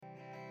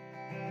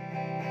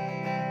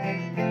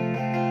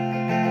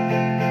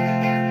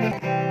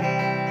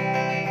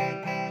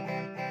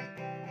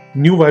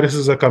new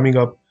viruses are coming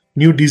up,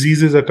 new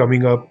diseases are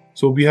coming up.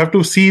 So we have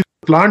to see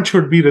plant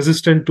should be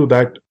resistant to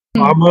that.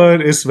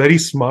 Farmer is very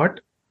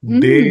smart.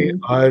 They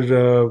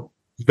are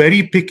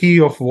very picky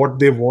of what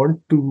they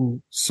want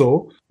to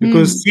sow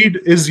because seed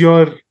is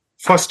your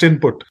first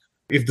input.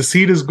 If the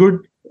seed is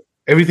good,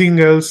 everything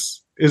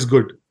else is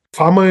good.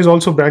 Farmer is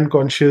also brand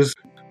conscious.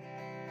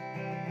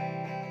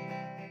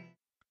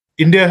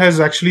 India has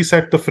actually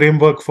set the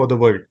framework for the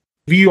world.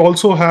 We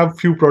also have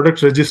few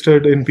products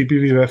registered in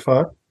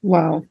PPVFR.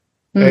 Wow.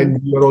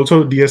 And we are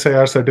also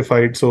DSIR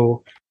certified.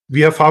 So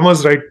we have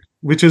farmers' right,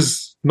 which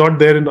is not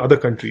there in other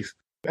countries.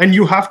 And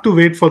you have to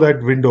wait for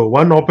that window.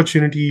 One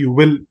opportunity you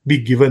will be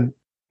given.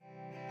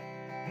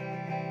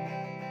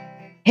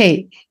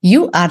 Hey,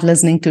 you are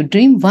listening to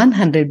Dream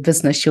 100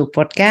 Business Show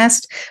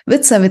podcast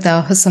with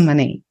Savita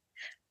Hosamane.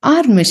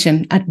 Our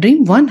mission at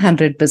Dream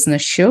 100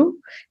 Business Show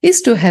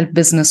is to help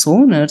business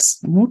owners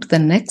move to the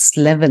next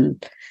level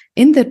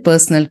in their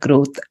personal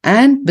growth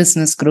and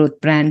business growth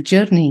brand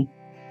journey.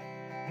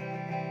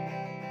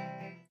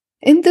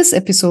 In this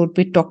episode,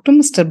 we talk to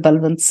Mr.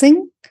 Balwant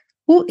Singh,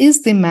 who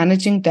is the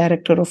Managing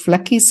Director of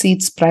Lucky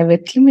Seeds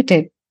Private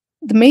Limited.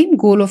 The main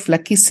goal of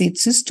Lucky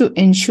Seeds is to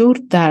ensure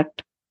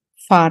that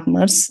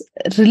farmers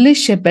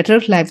relish a better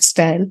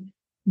lifestyle,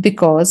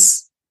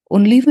 because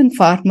only when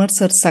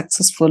farmers are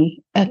successful,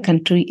 a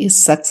country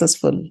is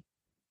successful.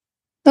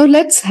 Now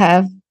let's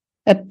have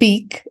a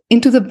peek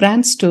into the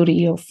brand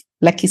story of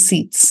Lucky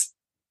Seeds.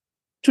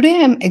 Today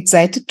I am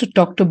excited to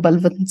talk to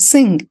Balwant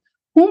Singh,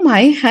 whom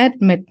I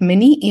had met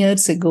many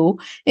years ago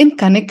in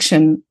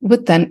connection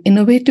with an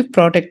innovative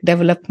product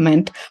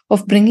development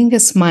of bringing a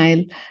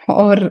smile,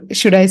 or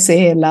should I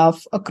say a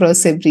laugh,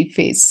 across every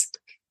face.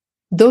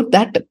 Though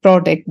that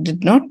product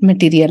did not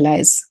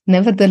materialize,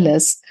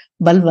 nevertheless,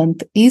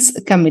 Balwant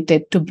is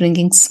committed to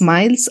bringing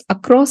smiles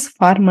across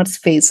farmers'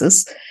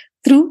 faces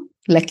through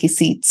Lucky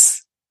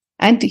Seeds.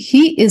 And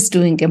he is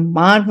doing a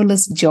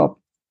marvelous job.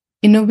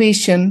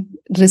 Innovation,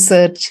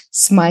 research,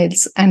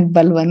 smiles, and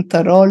Balwant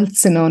are all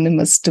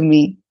synonymous to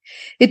me.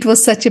 It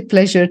was such a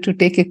pleasure to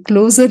take a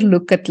closer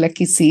look at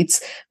Lucky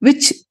Seeds,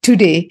 which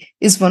today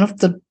is one of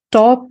the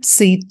top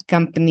seed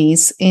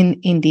companies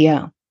in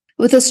India.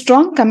 With a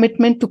strong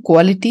commitment to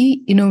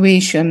quality,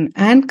 innovation,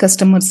 and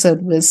customer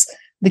service,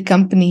 the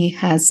company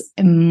has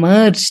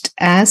emerged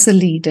as a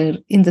leader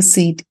in the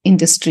seed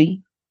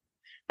industry.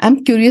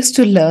 I'm curious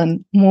to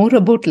learn more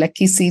about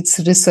Lucky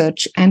Seeds'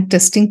 research and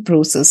testing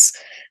process,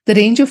 the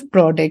range of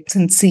products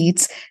and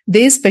seeds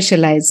they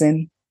specialize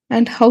in,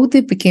 and how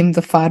they became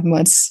the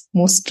farmer's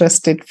most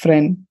trusted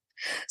friend.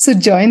 So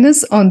join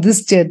us on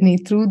this journey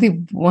through the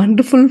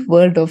wonderful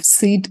world of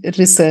seed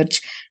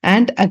research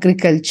and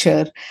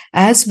agriculture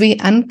as we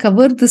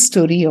uncover the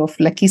story of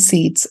Lucky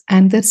Seeds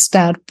and their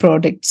star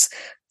products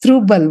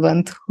through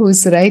Balwant, who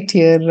is right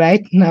here,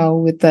 right now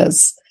with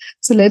us.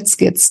 So let's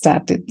get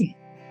started.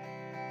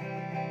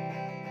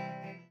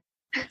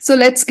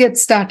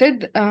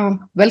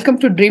 Welcome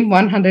to Dream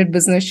 100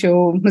 Business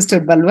Show,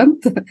 Mr.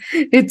 Balwant.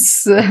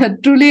 It's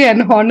truly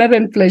an honor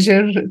and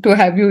pleasure to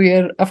have you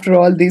here after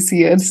all these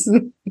years.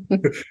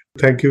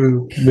 Thank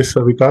you, Ms.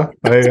 Savita.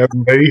 I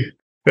am very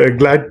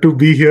glad to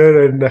be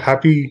here and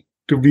happy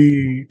to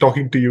be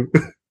talking to you.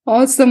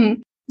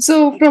 Awesome.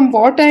 So from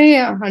what I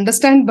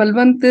understand,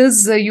 Balwant,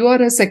 is you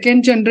are a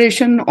second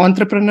generation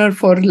entrepreneur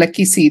for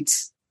Lucky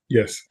Seeds.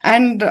 Yes.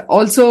 And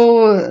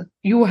also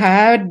you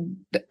had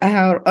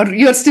or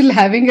you're still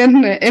having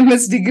an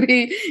MS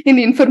degree in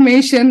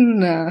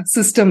information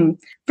system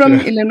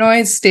from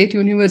Illinois State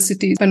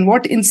University. And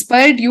what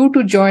inspired you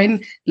to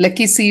join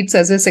Lucky Seeds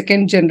as a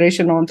second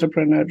generation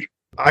entrepreneur?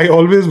 I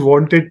always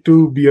wanted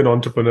to be an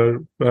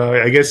entrepreneur.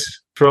 I guess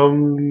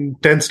from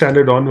 10th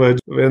standard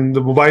onwards, when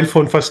the mobile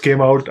phone first came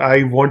out,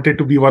 I wanted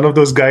to be one of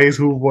those guys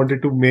who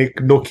wanted to make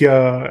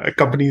Nokia,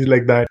 companies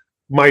like that.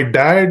 My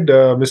dad,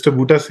 Mr.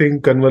 Balwant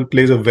Singh Kanwal,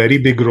 plays a very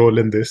big role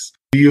in this.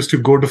 We used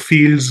to go to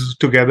fields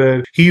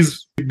together.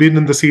 He's been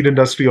in the seed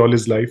industry all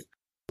his life.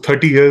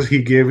 30 years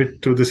he gave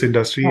it to this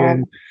industry. Wow.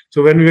 And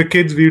so when we were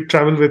kids, we would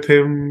travel with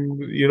him.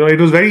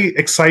 It was very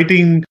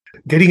exciting,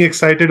 getting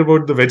excited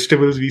about the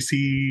vegetables we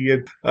see.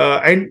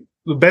 And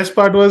the best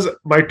part was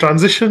my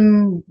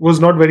transition was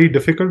not very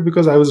difficult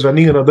because I was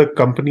running another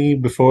company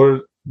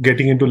before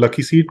getting into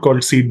Lucky Seed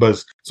called Seed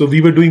Buzz. So we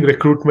were doing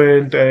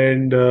recruitment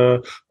and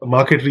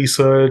market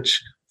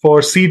research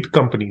for seed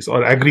companies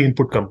or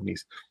agri-input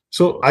companies.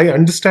 So I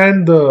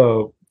understand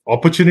the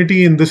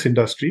opportunity in this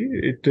industry.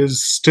 It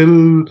is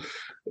still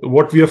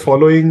what we are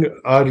following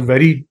are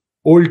very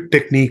old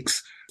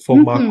techniques for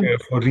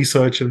market, for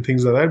research and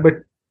things like that. But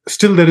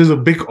still there is a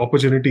big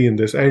opportunity in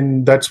this,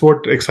 and that's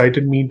what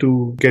excited me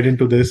to get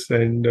into this.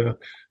 And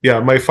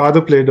my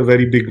father played a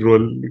very big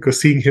role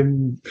because seeing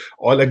him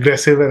all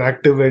aggressive and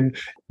active, and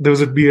there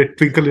would be a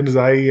twinkle in his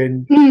eye,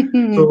 and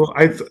so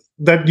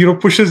that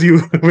pushes you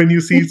when you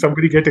see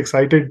somebody get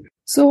excited.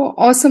 So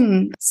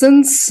awesome.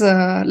 Since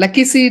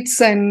Lucky Seeds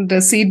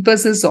and Seed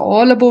Buzz is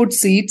all about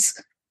seeds,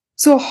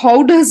 so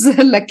how does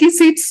Lucky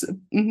Seeds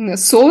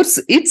source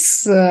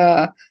its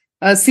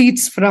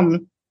seeds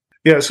from?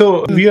 Yeah,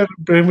 so Mm. we are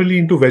primarily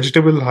into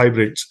vegetable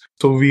hybrids.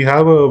 So we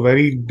have a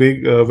very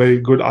big, very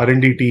good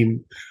R&D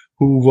team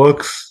who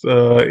works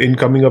in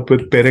coming up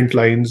with parent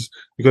lines,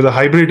 because a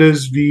hybrid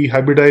is we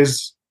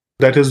hybridize.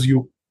 That is,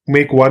 you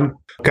make one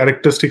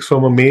characteristics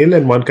from a male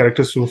and one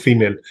characteristic from a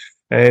female,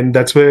 and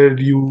that's where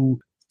you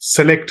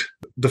select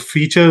the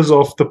features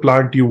of the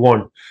plant you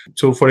want.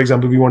 So, for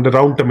example, we want a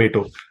round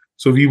tomato.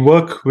 So we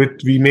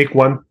make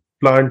one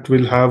plant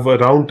will have a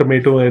round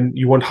tomato and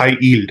you want high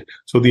yield,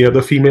 so the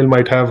other female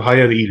might have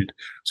higher yield.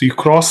 So you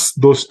cross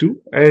those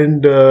two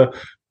and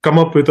come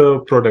up with a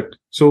product.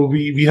 So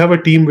we have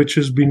a team which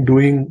has been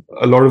doing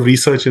a lot of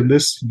research in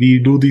this. We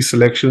do these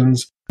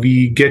selections.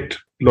 We get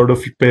a lot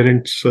of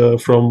parents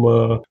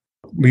from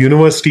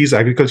universities,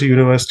 agriculture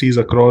universities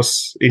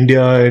across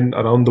India and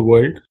around the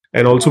world.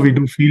 And also we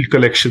do field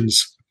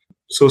collections.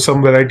 So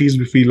some varieties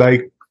if we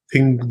like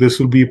think this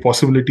will be a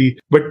possibility,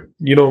 but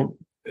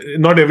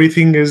not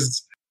everything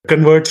is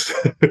converts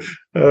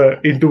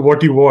into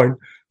what you want.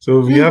 So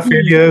we have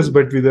failures,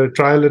 but with the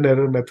trial and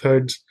error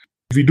methods,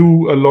 we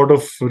do a lot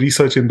of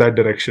research in that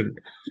direction.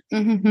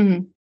 Mm-hmm.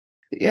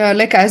 Yeah,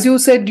 like as you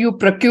said, you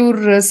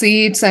procure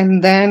seeds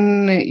and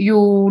then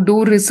you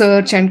do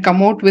research and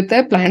come out with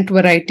a plant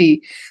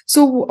variety.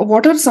 So,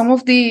 what are some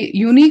of the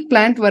unique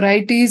plant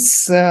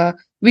varieties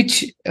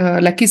which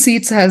Lucky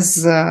Seeds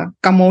has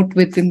come out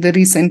with in the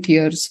recent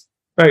years?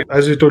 Right,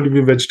 as I told you,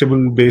 we're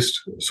vegetable based.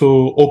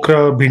 So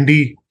okra,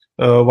 bhindi,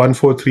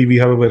 143, we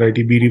have a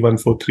variety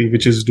BD143,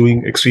 which is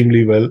doing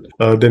extremely well.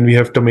 Then we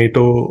have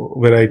tomato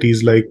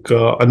varieties like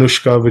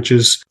Anushka, which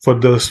is for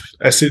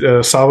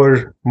the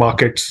sour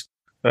markets,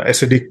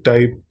 acidic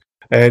type.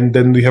 And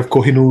then we have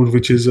Kohinoor,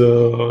 which is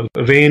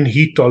rain,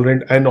 heat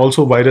tolerant, and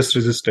also virus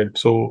resistant.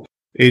 So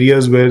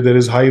areas where there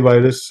is high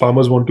virus,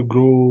 farmers want to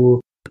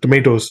grow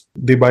tomatoes.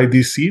 They buy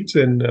these seeds,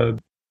 and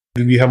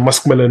we have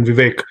muskmelon,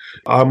 Vivek.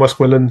 Our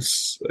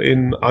muskmelons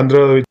in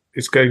Andhra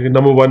is kind of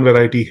number one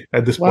variety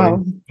at this Wow.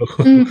 point.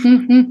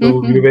 So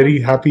we're very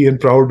happy and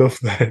proud of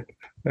that.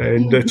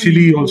 And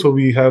chili also,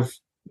 we have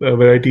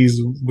varieties,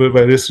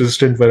 virus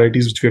resistant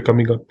varieties which we are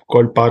coming up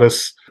called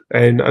Paras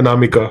and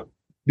Anamika.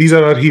 These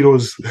are our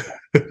heroes.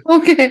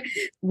 Okay.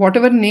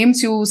 Whatever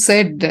names you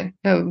said,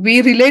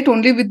 we relate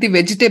only with the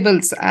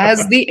vegetables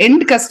as the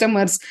end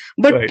customers.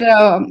 But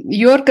Right.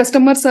 your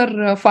customers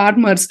are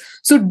farmers.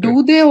 So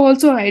do they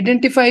also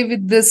identify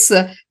with this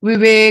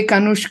Vivek,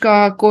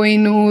 Anushka,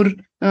 Kohinoor?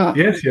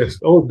 Yes, yes.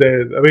 Oh,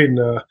 I mean,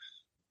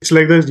 it's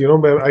like this,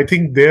 but I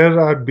think they're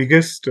our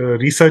biggest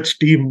research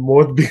team,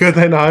 more bigger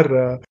than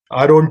our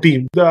own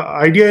team. The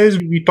idea is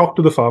we talk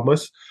to the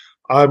farmers.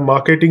 Our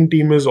marketing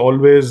team is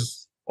always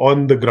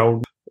on the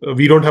ground.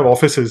 We don't have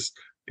offices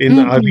in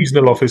our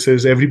regional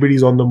offices.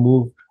 Everybody's on the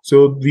move.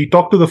 So we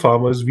talk to the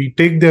farmers. We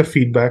take their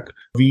feedback.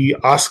 We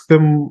ask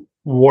them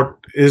what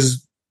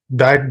is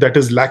that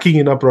is lacking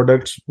in our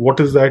products. What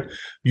is that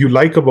you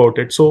like about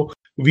it? So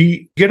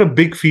we get a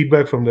big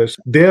feedback from this.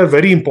 They are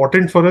very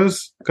important for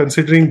us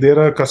considering they're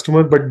our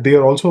customer, but they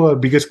are also our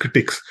biggest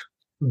critics.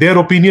 Their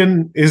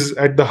opinion is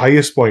at the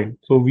highest point.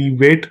 So we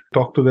wait,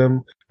 talk to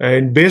them,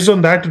 and based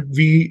on that,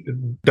 we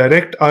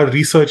direct our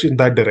research in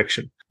that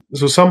direction.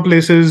 So some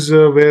places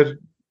where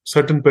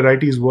certain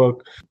varieties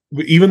work,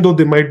 even though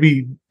they might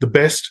be the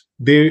best,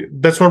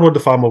 that's not what the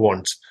farmer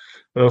wants.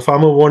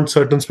 Farmer wants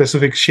certain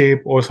specific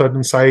shape or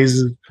certain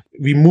size.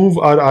 We move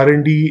our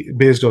R&D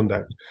based on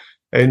that.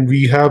 And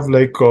we have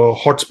like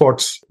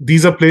hotspots.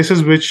 These are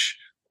places which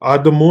are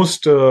the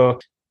most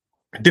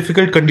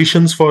difficult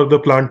conditions for the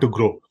plant to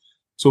grow.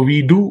 So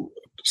we do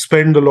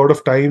spend a lot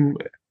of time.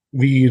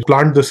 We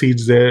plant the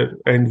seeds there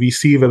and we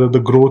see whether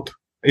the growth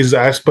is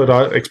as per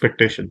our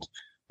expectations.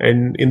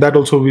 And in that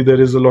also,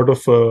 there is a lot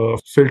of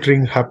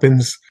filtering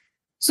happens.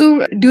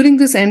 So during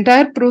this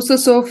entire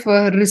process of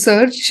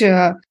research,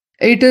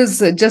 it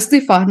is just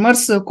the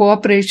farmers'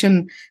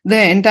 cooperation,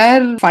 the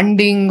entire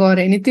funding or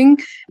anything,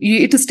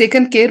 it is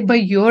taken care by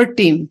your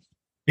team.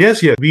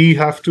 Yes, yes. We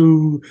have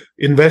to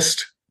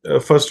invest.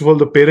 First of all,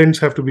 the parents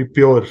have to be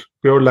pure.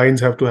 Pure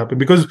lines have to happen,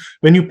 because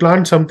when you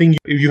plant something,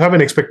 you have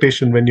an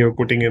expectation when you're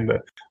putting in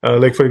there.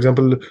 Like, for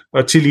example,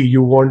 a chili,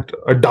 you want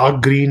a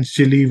dark green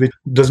chili which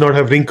does not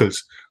have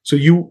wrinkles. So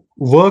you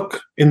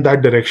work in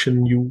that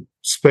direction. You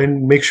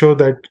make sure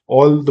that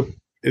all the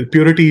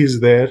purity is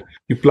there.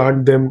 You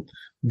plant them.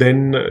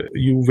 Then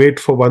you wait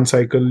for one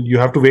cycle. You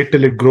have to wait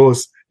till it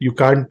grows. You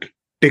can't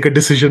take a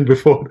decision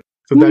before.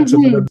 So that's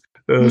another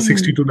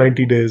 60 to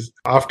 90 days.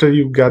 After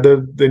you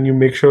gather, then you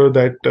make sure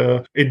that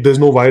there's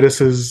no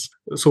viruses.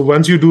 So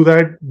once you do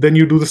that, then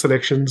you do the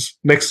selections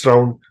next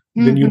round.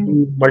 Then you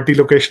do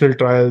multi-locational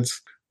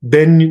trials.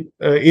 Then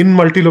in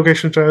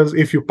multi-locational trials,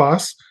 if you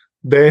pass,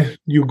 then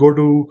you go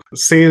to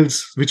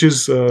sales, which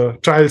is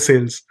trial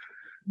sales.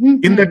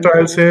 In the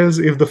trial sales,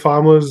 if the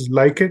farmers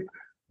like it,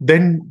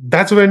 then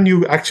that's when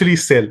you actually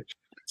sell.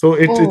 So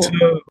it's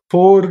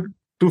 4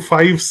 to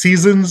 5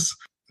 seasons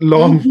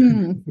long.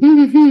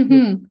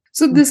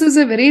 So this is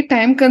a very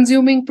time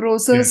consuming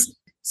process. Yes.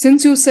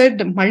 Since you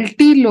said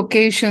multi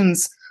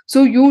locations,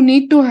 so you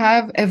need to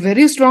have a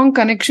very strong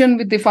connection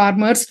with the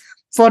farmers.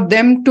 for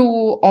them to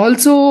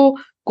also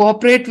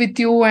cooperate with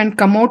you and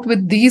come out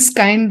with these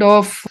kind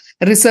of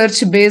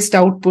research based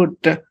output.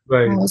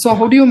 Right. So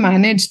how do you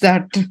manage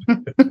that?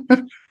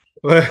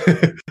 Well,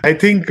 I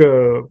think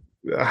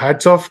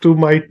hats off to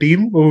my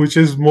team, which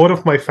is more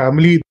of my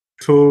family.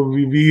 So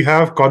we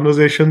have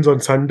conversations on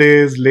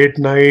Sundays, late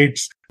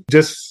nights.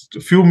 Just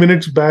a few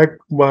minutes back,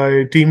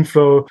 my team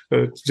from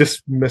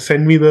just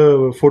send me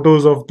the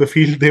photos of the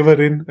field they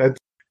were in.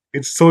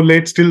 It's so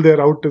late, still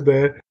they're out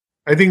there.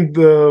 I think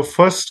the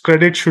first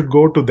credit should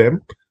go to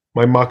them,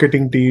 my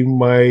marketing team,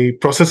 my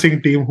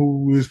processing team,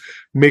 who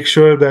make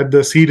sure that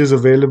the seed is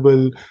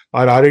available,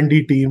 our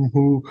R&D team,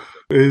 who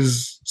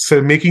is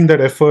making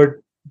that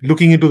effort,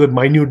 looking into the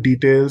minute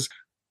details.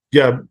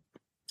 Yeah,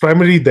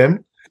 primarily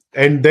them.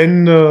 And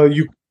then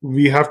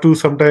we have to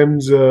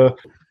sometimes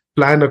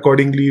plan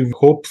accordingly,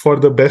 hope for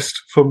the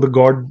best from the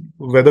god,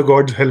 weather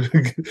gods help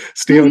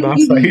stay on our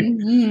side,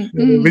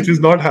 which is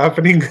not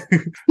happening.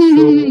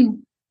 so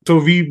so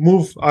we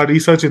move our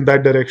research in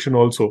that direction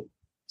also.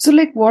 So,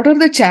 like, what are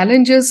the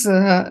challenges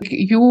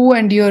you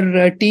and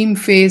your team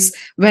face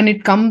when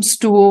it comes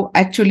to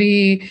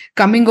actually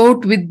coming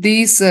out with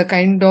these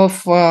kind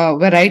of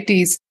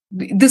varieties?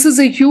 This is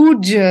a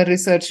huge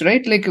research,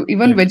 right? Like,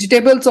 even Right.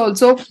 vegetables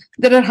also,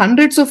 there are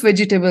hundreds of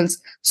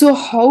vegetables. So,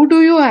 how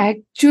do you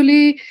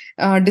actually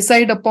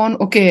decide upon,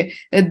 okay,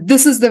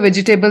 this is the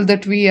vegetable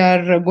that we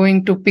are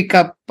going to pick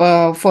up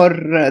for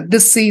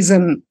this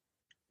season?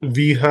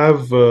 We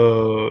have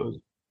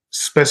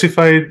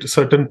specified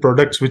certain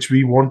products which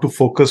we want to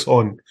focus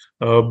on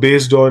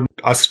based on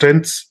our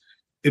strengths,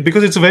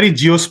 because it's a very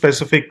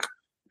geo-specific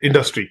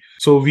industry.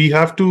 So we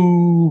have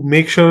to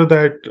make sure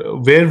that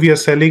where we are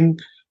selling,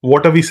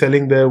 what are we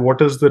selling there,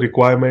 what is the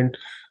requirement.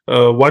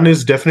 One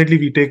is definitely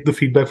we take the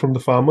feedback from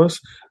the farmers.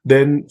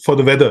 Then for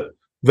the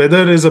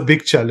weather is a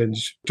big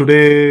challenge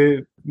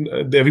today.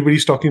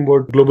 Everybody's talking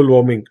about global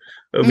warming,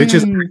 which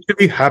is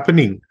actually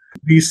happening.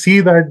 We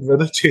see that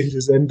weather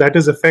changes and that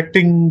is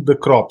affecting the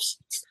crops.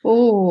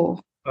 Oh.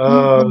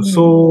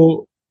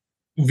 So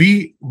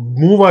we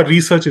move our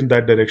research in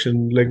that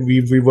direction. Like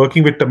we're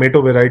working with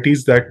tomato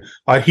varieties that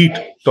are heat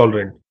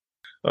tolerant.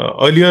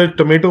 Earlier,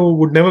 tomato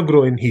would never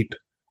grow in heat.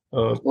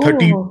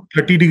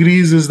 30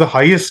 degrees is the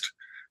highest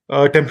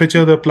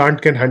temperature the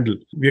plant can handle.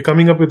 We're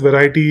coming up with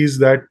varieties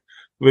that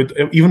with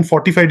even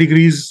 45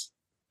 degrees,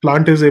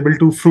 plant is able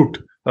to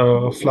fruit,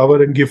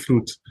 flower and give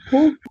fruits.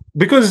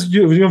 Because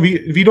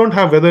we don't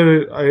have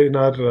weather in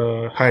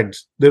our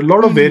hands. There are a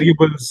lot of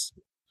variables.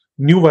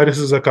 New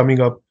viruses are coming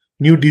up,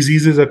 new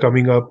diseases are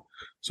coming up.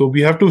 So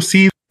we have to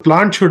see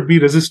plant should be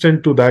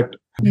resistant to that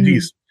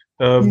disease,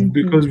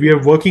 because we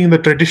are working in the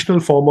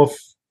traditional form of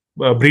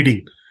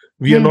breeding.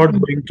 We are not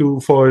going to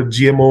for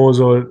GMOs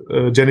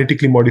or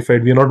genetically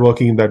modified. We are not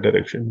working in that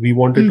direction. We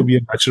want it to be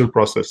a natural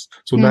process.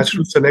 So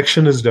natural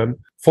selection is done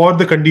for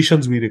the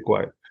conditions we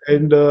require.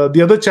 And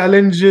the other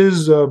challenge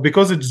is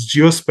because it's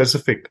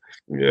geo-specific.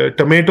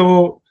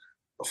 Tomato,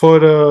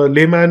 for a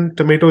layman,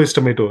 tomato is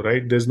tomato,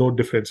 right? There's no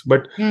difference.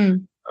 But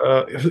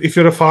if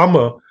you're a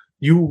farmer,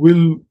 you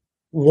will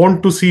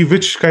want to see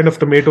which kind of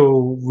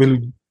tomato will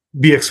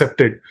be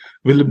accepted.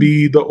 Will it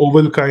be the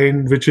oval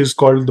kind, which is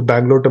called the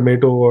Bangalore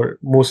tomato, or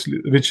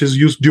mostly which is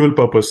used dual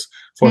purpose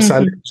for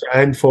salads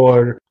and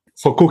for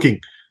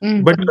cooking.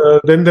 But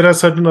then there are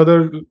certain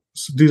other,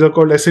 these are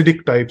called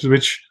acidic types,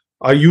 which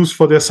are used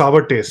for their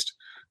sour taste,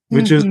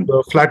 which is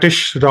the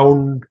flattish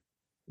round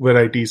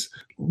varieties.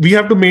 We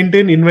have to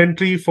maintain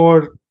inventory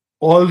for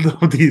all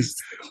of these.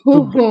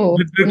 So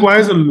it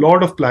requires a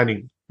lot of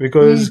planning,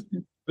 because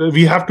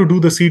we have to do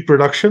the seed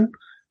production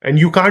and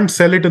you can't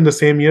sell it in the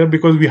same year,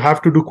 because we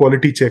have to do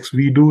quality checks.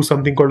 We do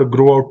something called a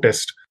grow out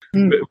test.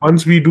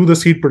 Once we do the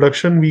seed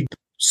production, we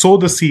sow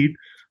the seed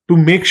to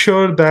make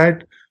sure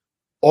that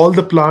all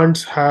the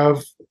plants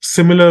have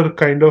similar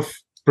kind of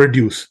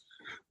produce.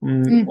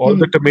 All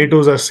the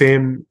tomatoes are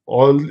same.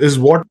 All is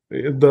what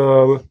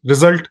the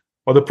result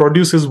or the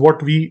produce is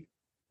what we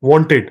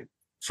wanted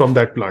from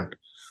that plant.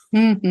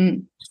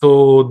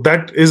 So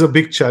that is a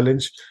big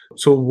challenge.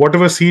 So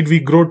whatever seed we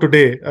grow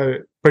today,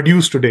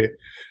 produce today,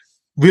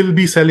 will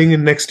be selling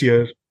in next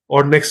year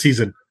or next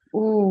season.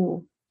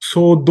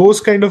 So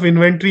those kind of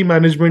inventory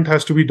management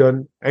has to be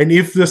done. And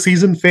if the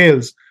season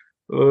fails,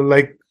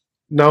 like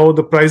now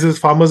the prices,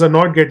 farmers are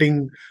not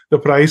getting the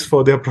price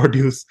for their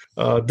produce.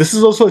 This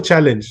is also a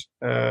challenge.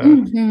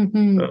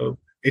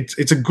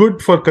 It's a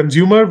good for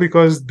consumer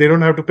because they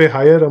don't have to pay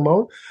higher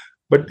amount.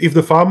 But if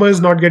the farmer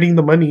is not getting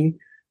the money,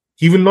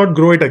 he will not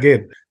grow it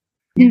again.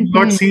 He will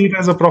not see it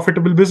as a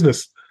profitable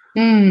business.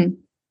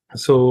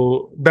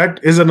 So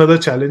that is another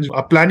challenge.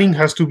 Our planning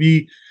has to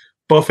be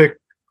perfect.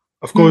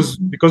 Of course,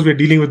 because we're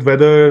dealing with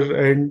weather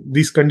and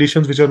these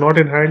conditions which are not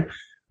in hand,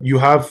 you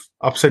have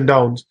ups and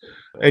downs.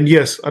 And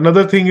yes,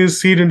 another thing is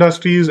seed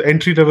industry is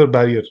entry level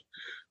barrier.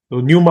 So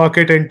new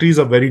market entries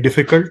are very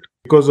difficult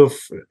because of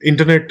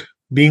internet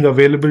being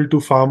available to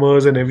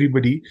farmers and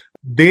everybody.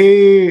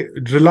 They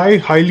rely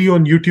highly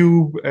on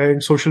YouTube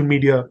and social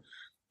media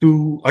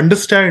to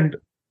understand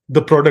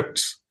the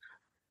products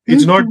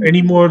It's not Mhm.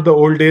 anymore the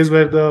old days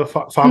where the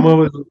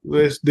farmer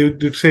they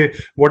would say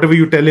whatever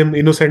you tell him,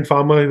 innocent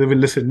farmer, they will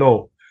listen.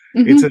 No,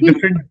 it's a Mhm.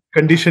 different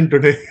condition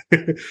today.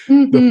 The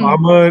Mhm.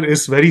 farmer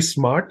is very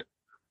smart.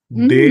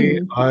 They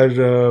Mhm.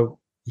 are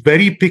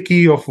very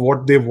picky of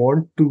what they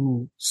want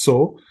to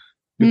sow,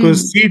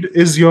 because Mhm. seed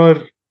is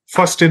your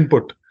first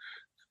input.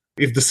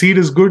 If the seed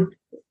is good,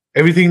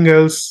 everything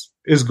else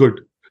is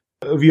good.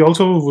 We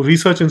also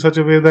research in such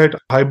a way that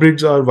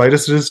hybrids are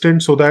virus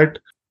resistant, so that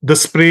the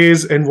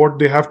sprays and what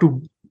they have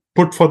to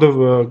put for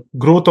the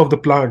growth of the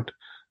plant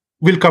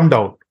will come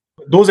down.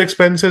 Those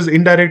expenses,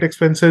 indirect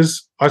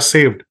expenses, are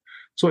saved.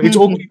 So it's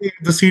okay Mhm. if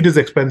the seed is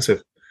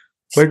expensive,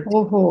 but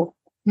Oh.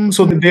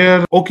 so Mhm. they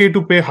are okay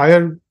to pay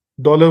higher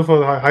dollar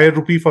for higher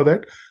rupee for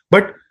that,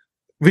 but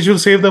which will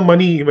save the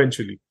money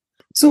eventually.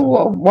 So,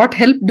 what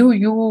help do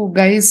you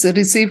guys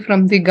receive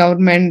from the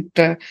government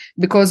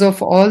because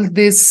of all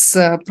this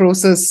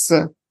process?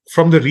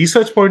 From the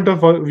research point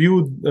of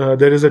view,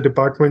 there is a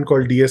department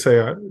called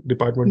DSIR,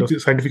 Department of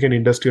Scientific and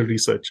Industrial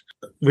Research,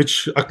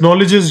 which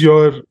acknowledges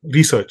your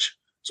research.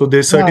 So they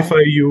Wow.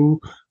 certify you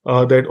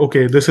that,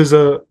 okay, this is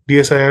a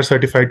DSIR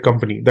certified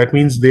company. That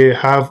means they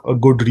have a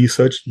good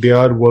research. They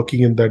are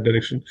working in that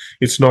direction.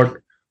 It's not,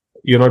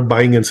 you're not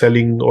buying and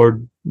selling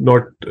or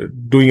not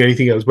doing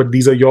anything else, but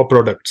these are your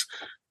products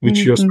which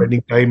you're Mhm.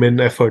 spending time and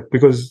effort,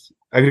 because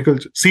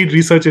agriculture seed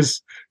research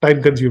is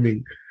time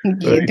consuming.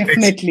 Yeah, It takes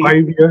definitely.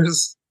 5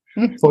 years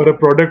for a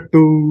product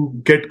to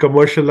get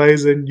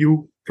commercialized and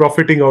you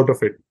profiting out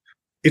of it.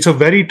 It's a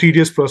very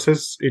tedious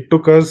process. It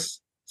took us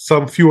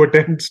some few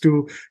attempts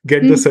to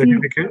get the Mhm.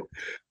 certificate,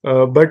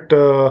 but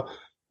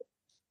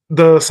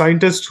the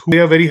scientists who they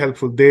are very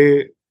helpful.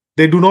 They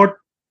do not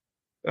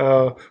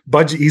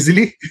budge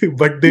easily,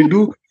 but they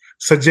do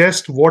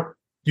suggest what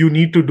you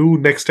need to do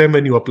next time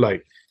when you apply.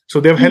 So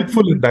they're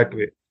helpful in Mhm. that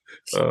way.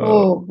 Uh,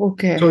 Oh,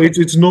 okay. so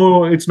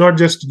it's not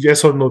just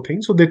yes or no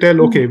thing. So they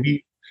tell, okay,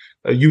 we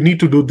you need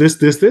to do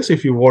this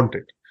if you want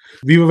it.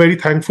 We were very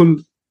thankful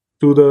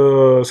to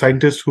the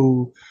scientists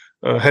who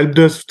helped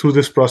us through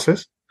this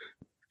process.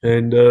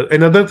 And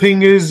another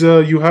thing is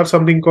you have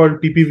something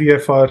called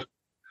PPVFR,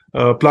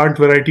 Plant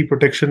Variety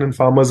Protection and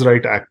Farmers'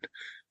 Right Act,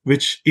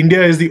 which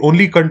India is the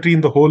only country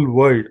in the whole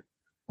world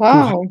to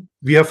have. Wow.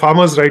 We have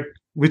farmers' right,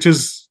 which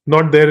is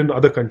not there in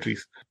other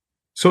countries.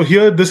 So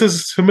here, this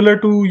is similar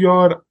to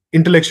your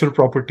intellectual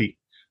property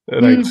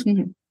rights.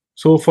 Mhm.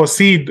 So for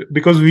seed,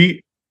 because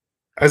we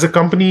as a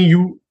company,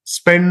 you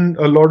spend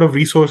a lot of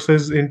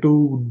resources into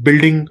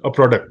building a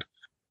product.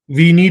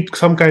 We need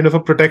some kind of a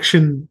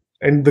protection,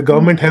 and the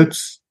government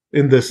helps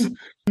in this.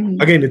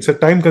 Mhm. Again, it's a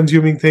time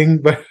consuming thing,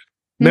 but Mhm.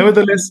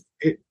 nevertheless,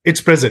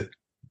 it's present,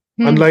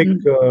 unlike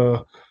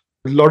Mhm.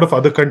 a lot of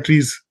other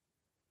countries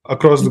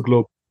across the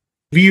globe.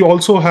 We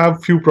also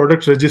have few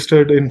products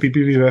registered in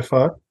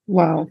PPVFR,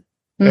 Wow.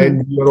 Mm.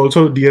 and we are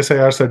also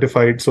DSIR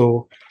certified.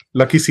 So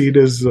Lucky Seed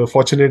is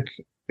fortunate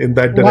in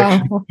that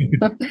direction.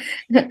 Wow.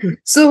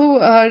 So,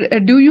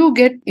 do you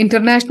get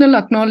international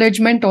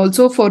acknowledgement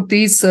also for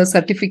these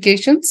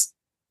certifications?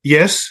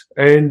 Yes,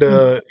 and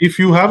Mm. if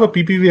you have a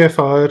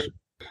PPVFR,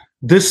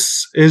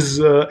 this is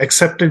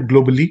accepted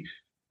globally,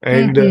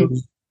 and Mhm.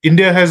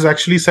 India has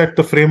actually set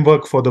the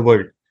framework for the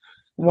world.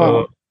 Uh,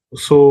 Wow.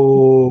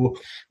 so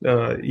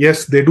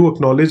yes, they do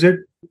acknowledge it.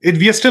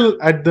 We are still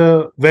at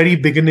the very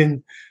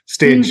beginning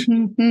stage.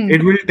 Mhm.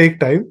 It will take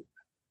time,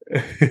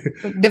 but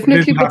it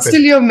Definitely, will but still,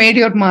 happen. you have made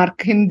your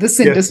mark in this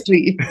Yes,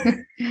 industry.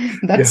 yeah,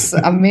 That's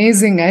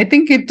amazing. I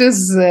think it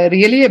is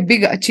really a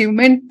big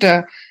achievement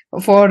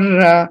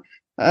for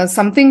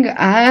something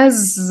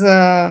as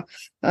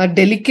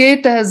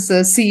delicate as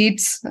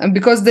seeds,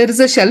 because there is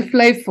a shelf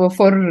life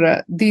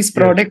for these yes,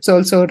 products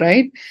also,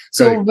 right?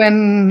 So,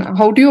 correct.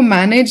 how do you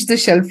manage the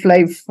shelf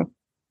life?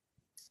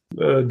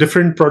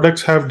 Different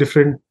products have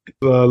different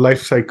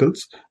life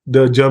cycles.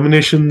 The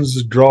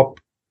germinations drop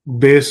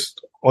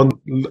based on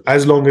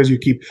as long as you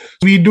keep.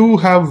 We do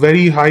have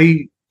very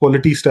high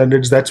quality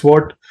standards. That's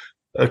what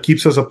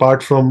keeps us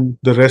apart from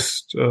the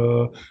rest.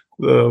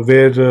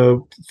 Where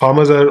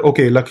farmers are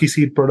okay, Lucky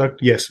Seed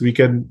product. Yes, we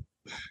can.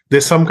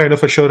 There's some kind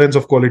of assurance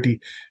of quality.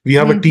 We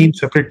have a team, Mhm.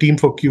 separate team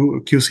for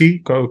QC,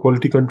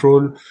 quality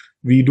control.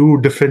 We do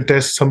different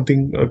tests,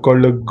 something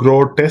called a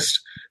grow test,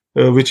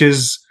 which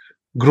is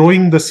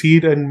growing the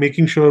seed and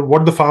making sure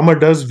what the farmer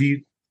does,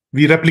 we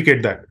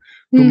replicate that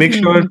to make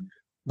sure Mhm.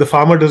 the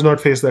farmer does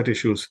not face that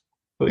issues.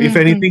 So if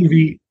Mhm. anything,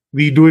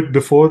 we do it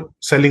before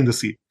selling the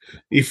seed.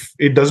 If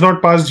it does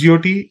not pass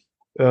GOT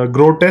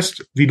grow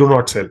test, we do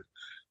not sell.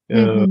 So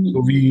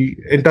Mhm. we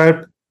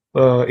entire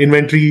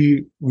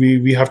inventory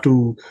we have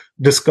to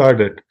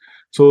discard it.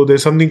 So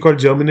there's something called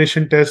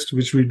germination test,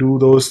 which we do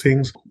those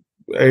things,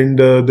 and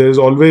there's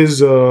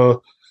always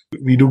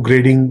we do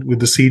grading with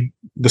the seed,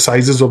 the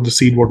sizes of the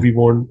seed, what we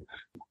want.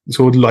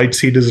 So the light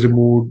seed is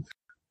removed.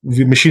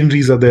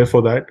 Machineries are there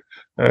for that.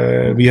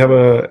 We have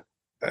a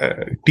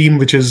team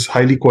which is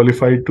highly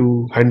qualified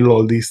to handle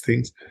all these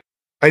things.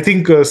 I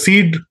think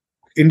seed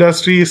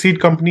industry seed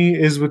company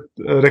is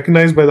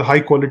recognized by the high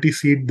quality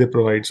seed they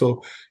provide.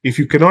 So if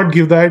you cannot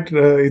give that,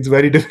 it's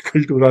very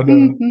difficult to run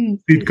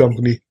a seed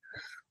company.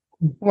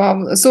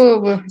 Wow.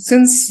 So,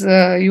 since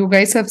you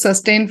guys have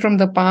sustained from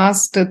the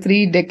past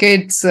 3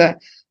 decades,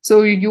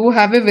 so you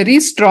have a very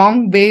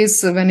strong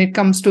base when it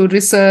comes to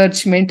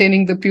research,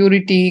 maintaining the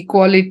purity,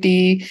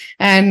 quality,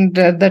 and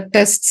the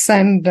tests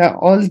and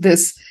all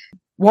this.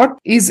 What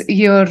is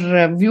your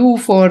view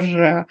for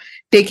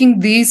taking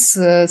these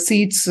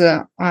seeds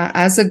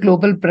as a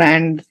global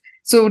brand?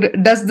 So,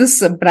 does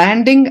this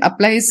branding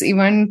applies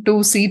even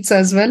to seeds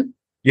as well?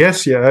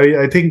 Yes, yeah,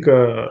 I think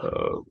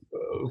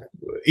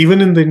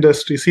even in the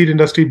industry, seed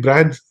industry,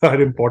 brands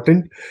are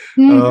important.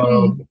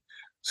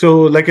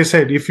 So, like I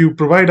said, if you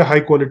provide a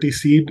high quality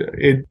seed,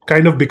 it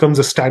kind of becomes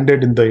a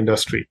standard in the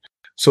industry.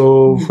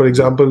 So, for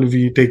example, if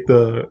we take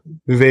the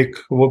Vivek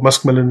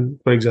muskmelon,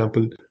 for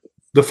example,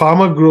 the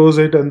farmer grows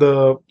it and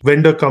the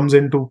vendor comes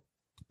in to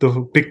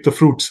pick the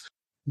fruits.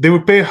 They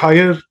would pay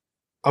higher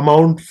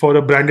amount for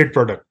a branded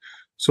product.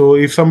 So,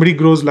 if somebody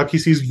grows Lucky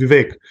Seeds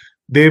Vivek,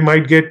 they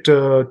might get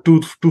 2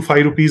 to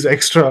 5 rupees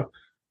extra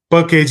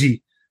per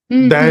kg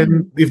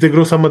than if they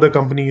grow some other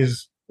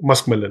company's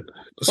muskmelon.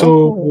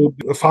 So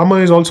a farmer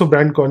is also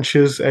brand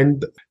conscious,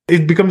 and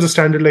it becomes a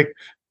standard. Like,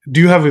 do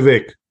you have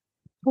Vivek?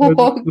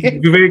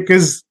 Vivek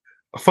is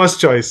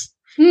first choice.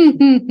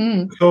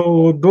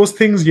 So those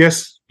things,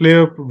 yes, play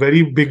a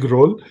very big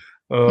role.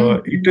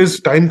 It is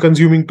time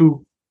consuming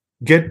to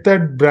get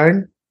that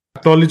brand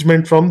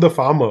acknowledgement from the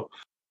farmer.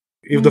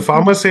 If the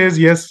farmer says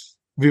yes,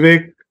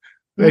 Vivek,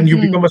 and you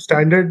become a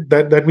standard,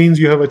 that means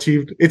you have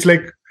achieved. It's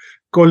like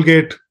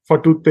Colgate for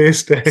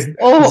toothpaste and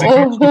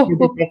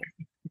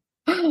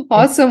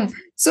Awesome.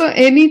 So,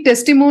 any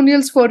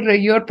testimonials for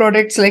your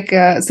products? Like,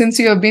 since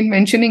you have been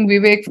mentioning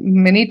Vivek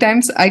many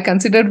times, I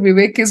consider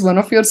Vivek is one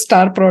of your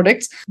star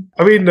products.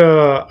 I mean,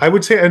 I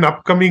would say an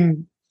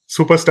upcoming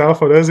superstar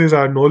for us is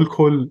our Nol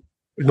Khol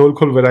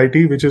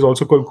variety, which is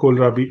also called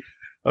Kohlrabi.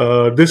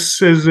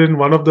 This is in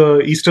one of the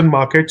eastern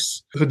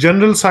markets. The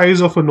general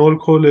size of a Nol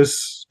Khol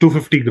is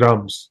 250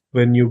 grams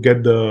when you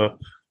get the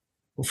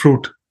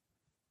fruit.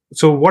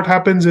 So what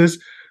happens is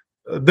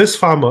this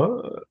farmer,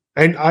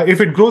 and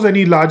if it grows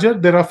any larger,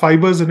 there are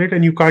fibers in it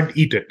and you can't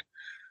eat it.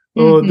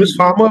 This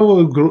farmer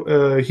will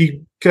grow,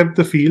 he kept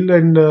the field,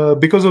 and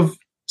because of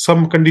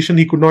some condition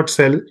he could not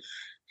sell,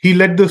 he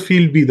let the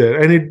field be there,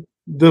 and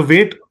the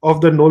weight of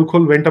the Nol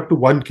Khol went up to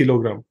 1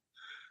 kilogram.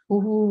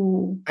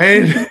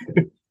 And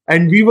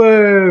and we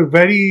were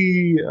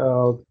very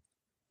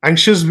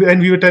anxious,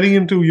 and we were telling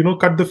him to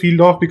cut the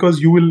field off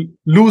because you will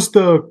lose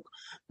the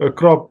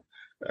crop.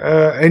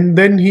 And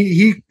then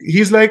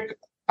he's like,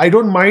 I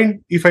don't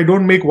mind if I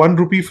don't make 1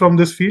 rupee from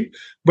this field,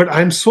 but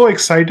I'm so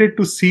excited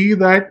to see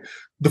that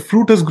the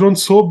fruit has grown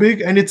so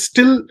big and it's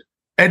still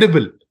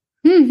edible.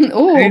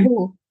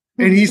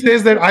 And he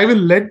says that I will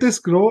let this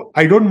grow.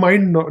 I don't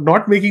mind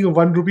not making a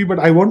 1 rupee, but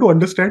I want to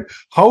understand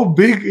how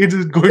big it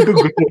is going to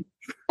grow.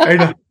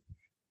 And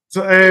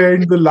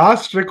the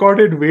last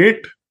recorded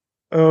weight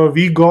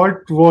we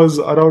got was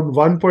around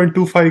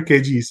 1.25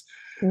 kgs.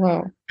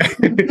 Wow.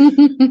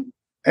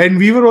 And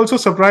we were also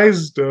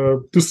surprised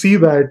to see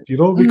that,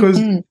 because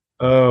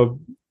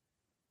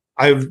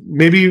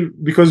maybe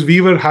because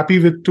we were happy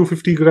with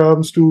 250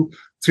 grams to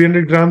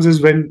 300 grams is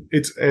when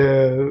it's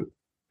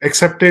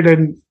accepted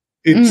and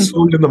it's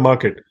sold in the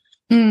market.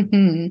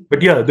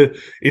 But yeah,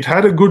 it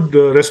had a good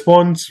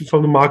response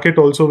from the market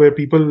also, where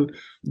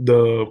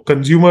the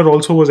consumer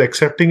also was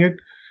accepting it,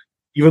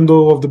 even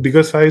though of the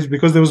bigger size,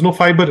 because there was no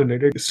fiber in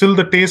it. Still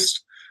the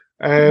taste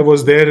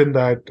was there in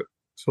that.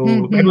 So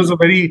that was a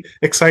very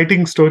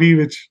exciting story,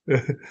 which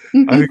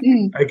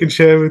I can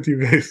share with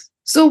you guys.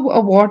 So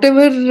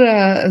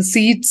whatever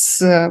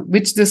seeds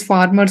which these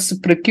farmers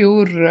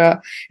procure,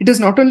 it is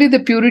not only the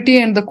purity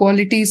and the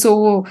quality.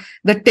 So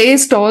the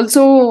taste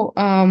also,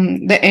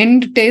 the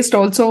end taste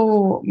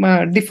also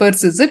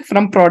differs, is it,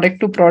 from product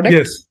to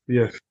product?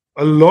 Yes.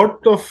 A lot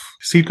of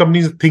seed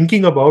companies are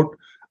thinking about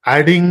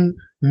adding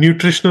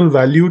nutritional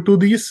value to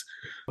these,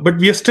 but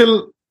we are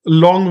still a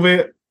long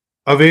way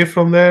away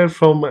from there.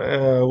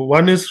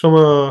 One is from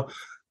a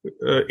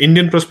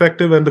Indian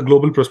perspective and the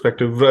global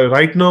perspective.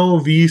 Right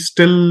now, we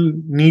still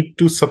need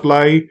to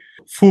supply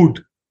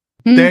food.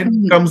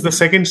 Then comes the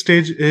second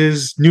stage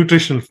is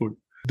nutritional food.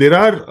 There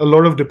are a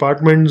lot of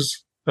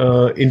departments,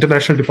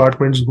 international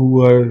departments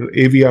who are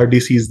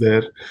AVRDCs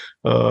there.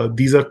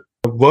 These are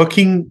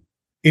working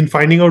in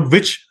finding out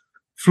which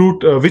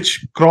fruit,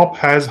 which crop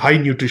has high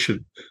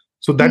nutrition.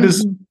 So that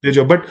is their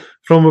job. But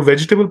from a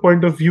vegetable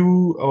point of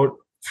view, or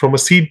from a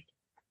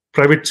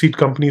private seed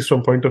companies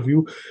from point of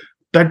view,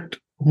 that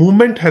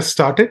movement has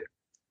started,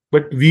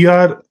 but we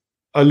are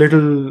a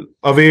little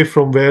away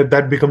from where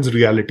that becomes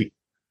reality.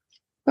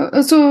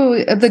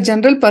 So the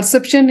general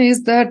perception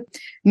is that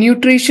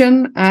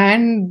nutrition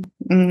and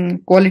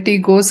quality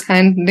goes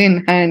hand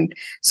in hand.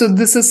 So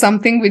this is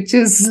something which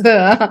is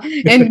a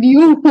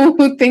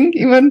new thing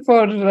even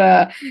for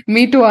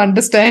me to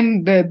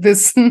understand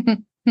this.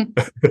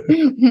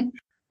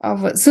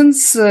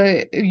 Since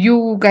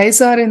you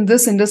guys are in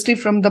this industry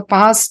from the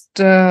past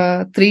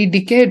 3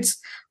 decades,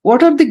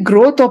 what are the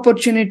growth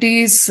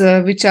opportunities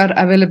which are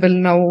available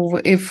now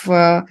if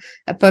a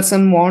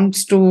person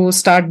wants to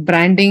start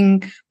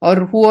branding,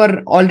 or who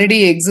are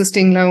already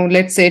existing now,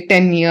 let's say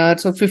 10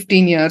 years or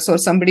 15 years, or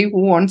somebody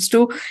who wants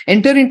to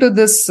enter into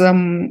this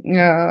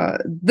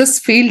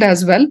field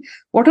as well?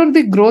 What are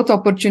the growth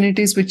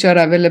opportunities which are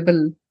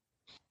available?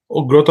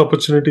 Oh, growth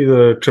opportunities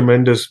are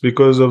tremendous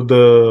because of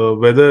the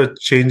weather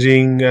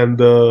changing and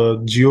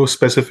the geo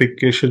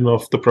specification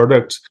of the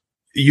products.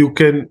 You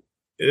can,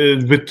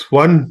 with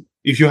one,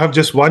 if you have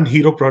just one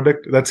hero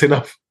product, that's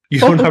enough.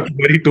 You don't have to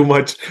worry too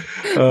much.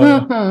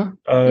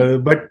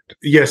 But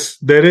yes,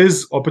 there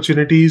is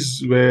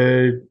opportunities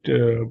where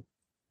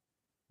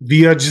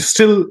we are just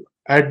still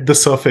at the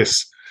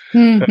surface.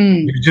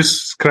 You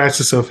just scratch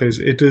the surface.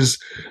 It is,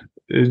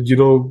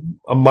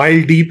 a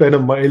mile deep and a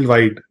mile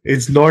wide.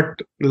 It's not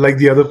like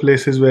the other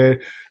places where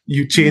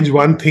you change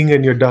one thing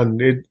and you're done.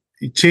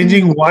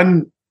 Changing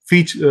one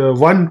feature,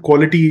 one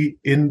quality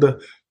in the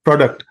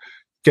product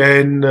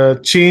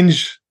can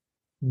change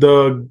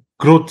the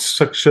growth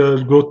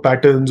structure, growth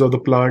patterns of the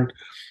plant.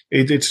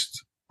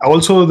 It's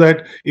also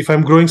that if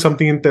I'm growing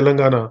something in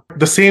Telangana,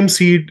 the same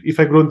seed, if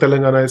I grow in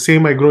Telangana,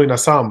 same I grow in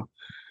Assam,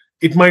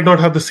 it might not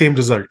have the same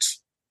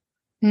results.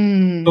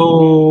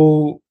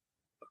 So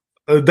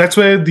that's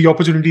where the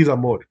opportunities are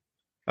more.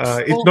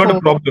 It's not a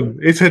problem.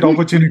 It's an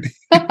opportunity.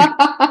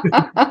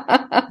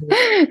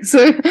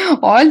 So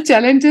all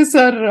challenges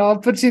are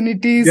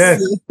opportunities.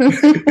 Yes.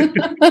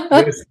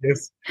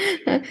 Yes.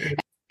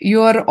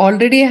 You are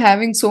already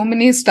having so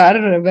many star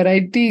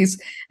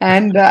varieties,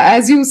 and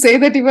as you say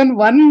that even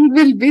one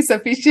will be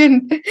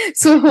sufficient,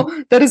 so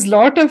there is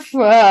lot of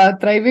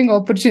thriving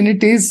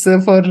opportunities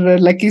for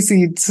Lucky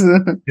Seeds.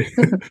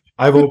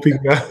 I'm hoping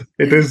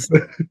it is.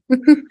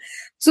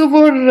 So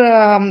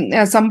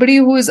for somebody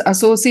who is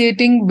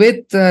associating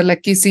with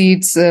Lucky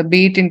Seeds,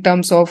 be it in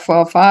terms of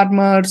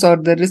farmers or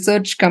the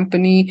research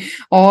company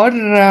or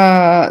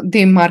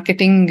the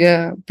marketing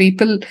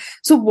people,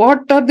 so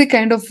what are the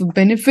kind of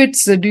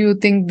benefits do you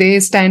think they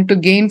stand to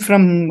gain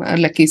from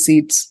Lucky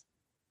Seeds?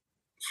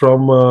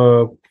 From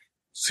a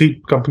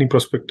seed company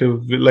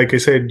perspective, like I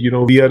said,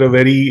 we are a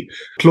very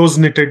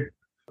close-knitted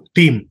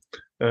team.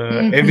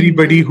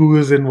 Everybody who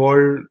is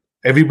involved,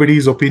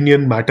 everybody's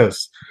opinion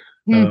matters.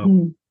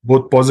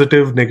 Both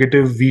positive,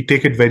 negative, we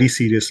take it very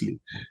seriously.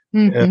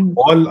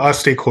 All our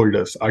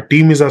stakeholders, our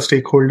team is our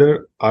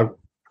stakeholder, our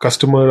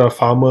customer, our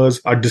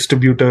farmers, our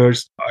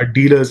distributors, our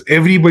dealers,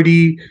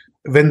 everybody,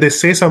 when they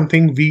say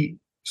something, we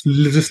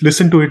just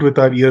listen to it with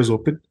our ears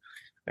open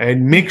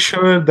and make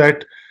sure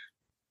that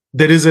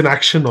there is an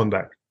action on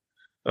that.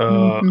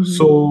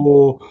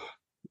 So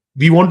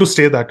we want to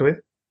stay that way.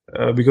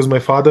 Because my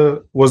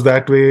father was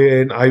that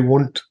way, and I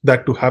want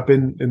that to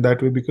happen in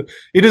that way, because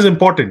it is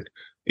important.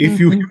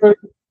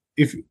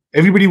 If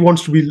everybody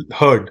wants to be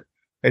heard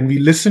and we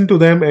listen to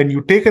them and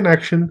you take an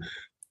action,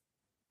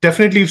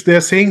 definitely if they're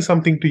saying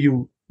something to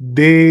you,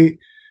 they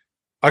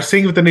are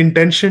saying with an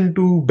intention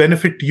to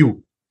benefit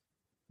you.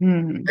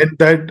 And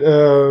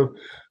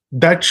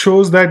that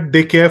shows that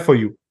they care for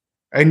you.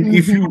 And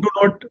if you do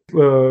not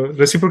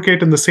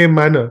reciprocate in the same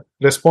manner,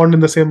 respond in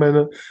the same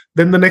manner,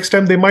 then the next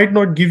time they might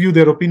not give you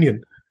their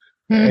opinion.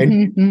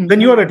 And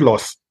then you are at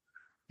loss.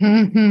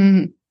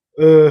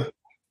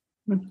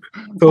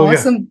 So,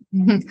 awesome.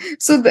 Yeah.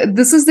 So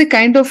this is the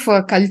kind of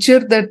culture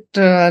that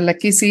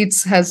Lucky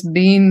Seeds has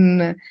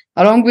been,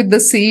 along with the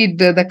seed,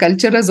 the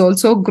culture has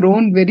also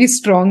grown very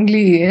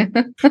strongly.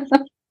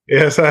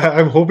 Yes,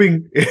 I'm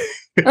hoping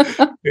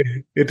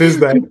it is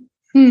that.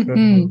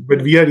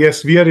 But we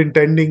are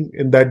intending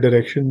in that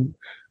direction.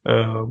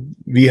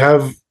 We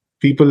have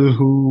people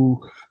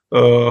who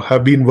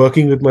have been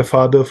working with my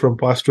father from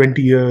past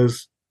 20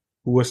 years,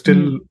 who are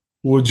still,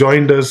 who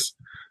joined us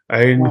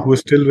and who are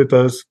still with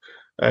us.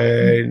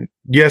 And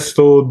yes,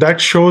 so that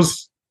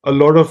shows a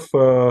lot of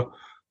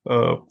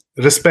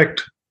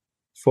respect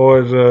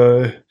for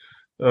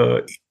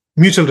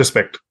mutual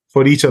respect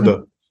for each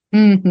other.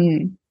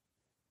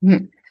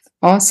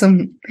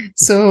 Awesome.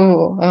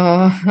 So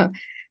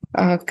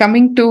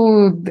coming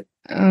to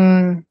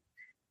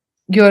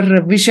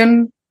your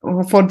vision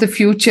for the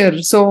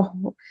future,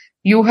 so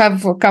you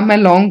have come a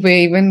long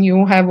way. Even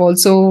you have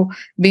also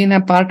been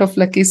a part of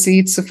Lucky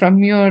Seeds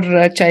from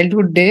your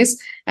childhood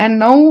days. And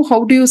now,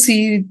 how do you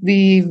see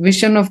the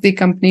vision of the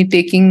company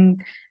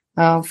taking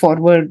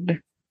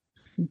forward?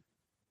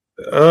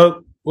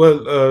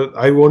 Well,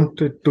 I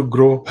want it to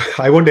grow.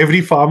 I want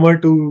every farmer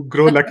to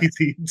grow Lucky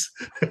Seeds.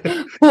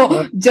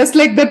 Just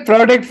like that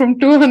product, from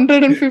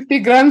 250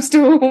 grams to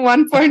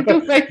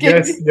 1.25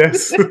 kg.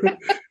 Yes.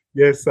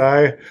 Yes,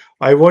 I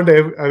want.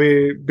 I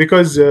mean,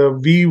 because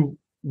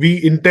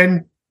we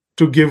intend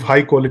to give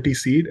high quality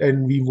seed,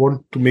 and we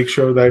want to make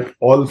sure that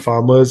all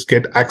farmers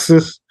get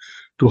access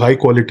to high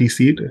quality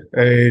seed,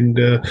 and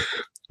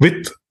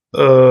with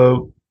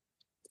the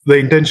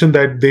intention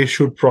that they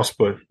should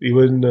prosper.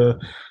 Even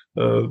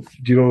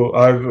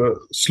our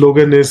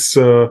slogan is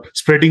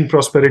spreading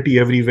prosperity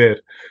everywhere.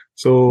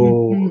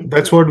 So Mhm.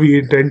 that's what we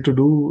intend to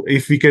do.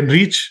 If we can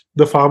reach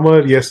the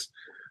farmer, yes,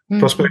 Mhm.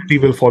 prosperity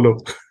will follow.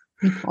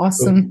 So,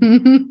 Awesome.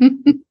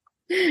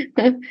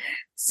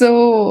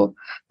 So,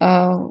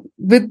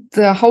 with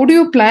how do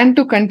you plan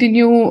to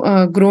continue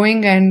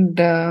growing and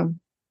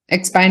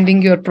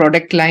expanding your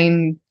product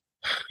line?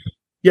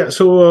 yeah,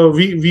 so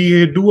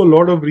we do a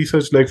lot of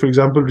research. Like for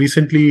example,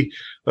 recently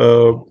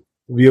uh,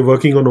 we are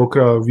working on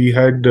okra. We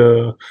had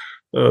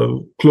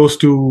close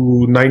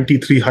to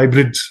 93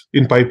 hybrids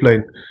in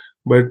pipeline,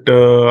 but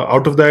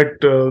out of that,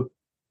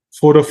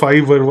 4 or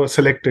 5 were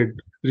selected.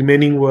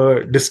 Remaining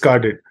were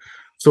discarded.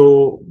 So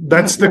Oh,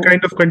 that's the oh.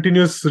 kind of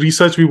continuous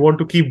research we want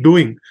to keep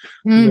doing.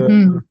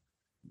 Mm-hmm.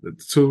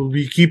 So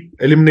we keep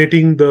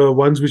eliminating the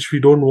ones which we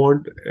don't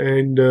want,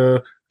 and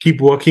keep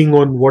working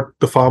on what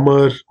the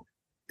farmer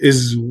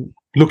is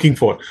looking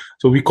for.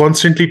 So we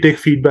constantly take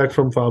feedback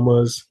from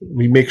farmers.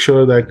 We make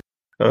sure that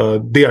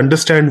they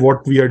understand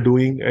what we are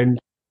doing,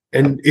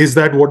 and is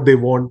that what they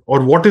want,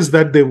 or what is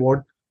that they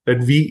want that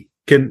we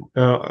can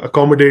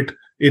accommodate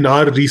in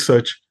our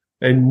research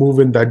and move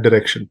in that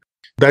direction.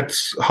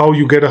 That's how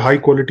you get a high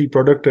quality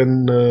product,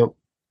 and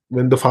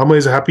when the farmer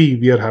is happy,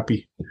 we are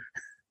happy.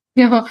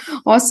 Yeah,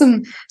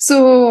 awesome. So,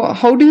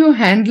 how do you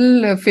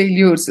handle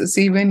failures?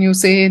 See, when you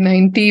say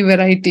 90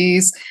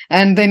 varieties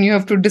and then you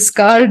have to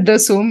discard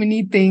so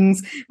many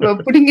things,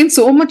 putting in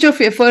so much of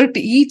effort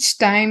each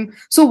time.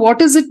 So,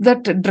 what is it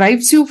that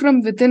drives you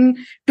from within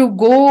to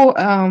go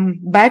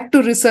back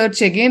to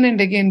research again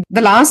and again?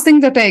 The last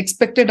thing that I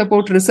expected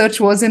about research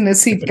was in a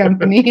seed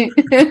company.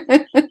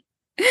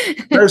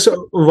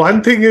 So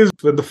one thing is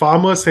when the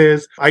farmer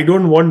says, "I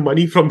don't want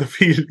money from the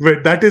field,"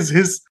 but that is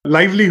his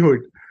livelihood.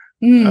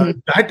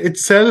 Mm, That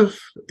itself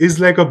is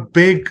like a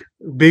big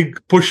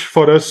push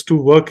for us to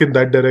work in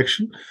that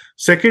direction.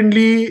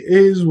 Secondly,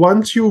 is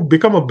once you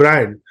become a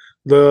brand,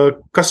 the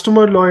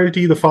customer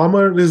loyalty, the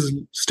farmer is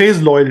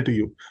stays loyal to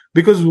you,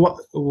 because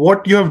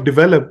what you have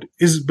developed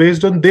is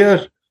based on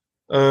their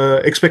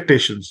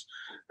expectations,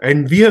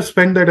 and we have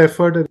spent that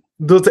effort. And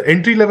the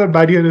entry level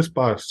barrier is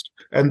passed,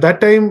 and that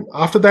time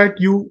after that,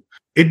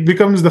 it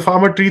becomes the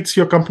farmer treats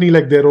your company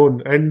like their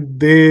own, and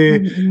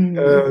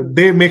mm,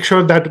 they make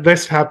sure that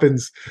rest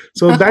happens.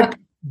 So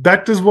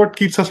that is what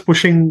keeps us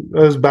pushing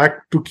us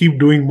back to keep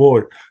doing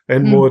more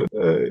and mm. more.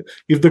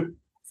 If the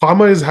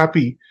farmer is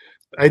happy,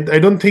 I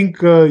don't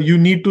think you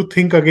need to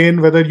think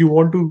again whether you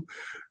want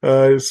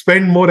to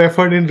spend more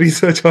effort in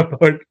research or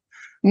not. Uh,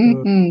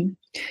 Mhm.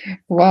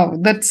 Wow,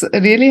 that's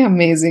really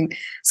amazing.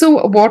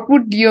 So, what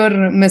would your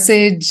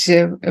message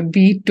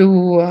be to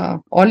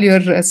all your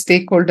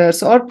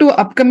stakeholders or to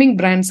upcoming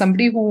brands,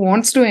 somebody who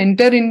wants to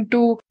enter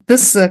into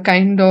this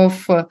kind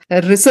of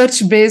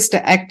research based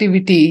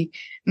activity?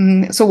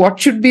 So, what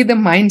should be the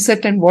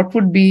mindset and what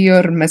would be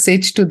your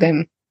message to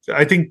them?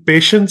 I think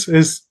patience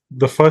is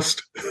the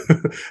first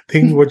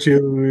thing what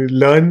you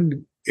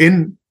learn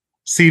in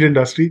seed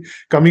industry,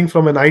 coming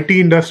from an IT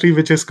industry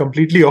which is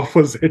completely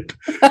opposite.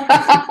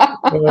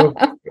 uh,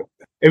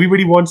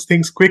 Everybody wants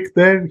things quick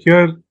there.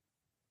 Here,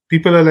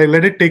 people are like,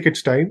 let it take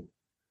its time.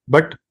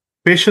 But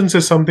patience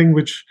is something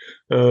which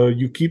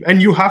you keep,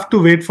 and you have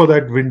to wait for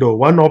that window.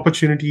 One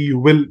opportunity you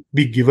will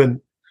be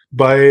given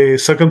by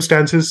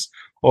circumstances,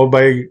 or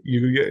by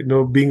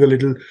being a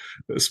little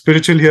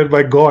spiritual here,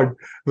 by God,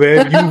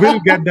 where you will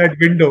get that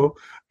window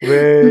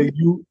where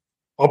you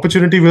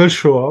opportunity will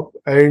show up,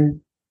 and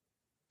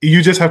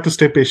you just have to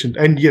stay patient.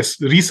 And yes,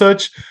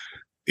 research,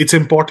 it's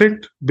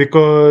important,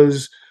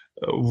 because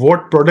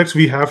what products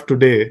we have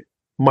today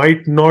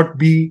might not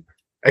be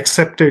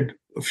accepted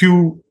a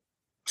few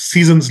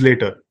seasons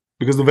later,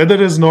 because the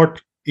weather is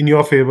not in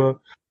your favor,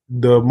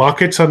 the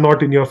markets are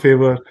not in your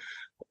favor,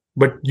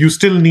 but you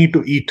still need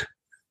to eat,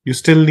 you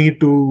still need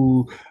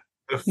to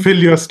fill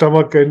your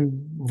stomach and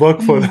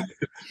work for that.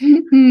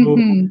 So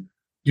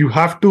you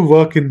have to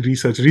work in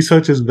research.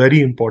 Research is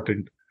very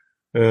important,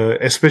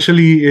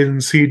 especially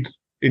in seed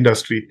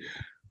industry.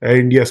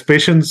 And yes,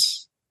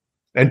 patience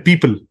and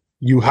people.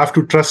 You have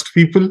to trust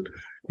people.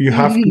 You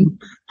have to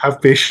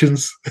have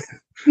patience.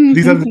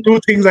 These are the two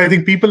things I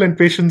think: people and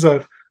patience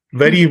are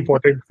very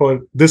important for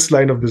this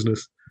line of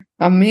business.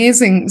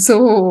 Amazing.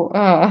 So,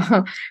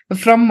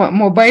 from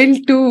mobile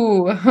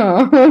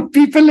to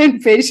people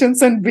and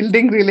patience and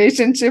building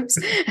relationships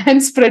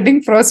and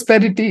spreading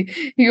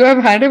prosperity, you have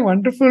had a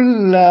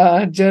wonderful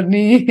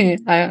journey,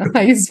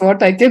 is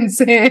what I can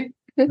say.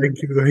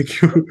 Thank you.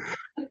 Thank you.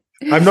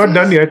 I'm not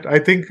done yet. I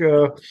think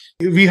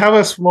we have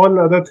a small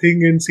other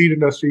thing in seed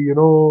industry.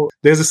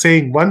 There's a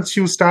saying: once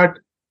you start,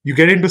 you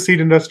get into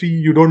seed industry,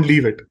 you don't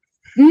leave it.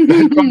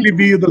 That'll probably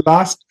be the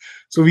last.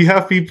 So we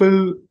have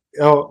people.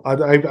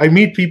 I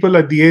meet people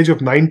at the age of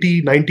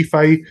 90,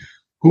 95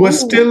 who are Oh.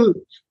 still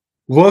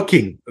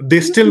working. They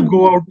still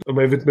go out.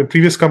 With my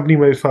previous company,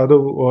 my father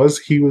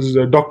he was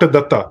Dr.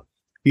 Datta.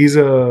 He's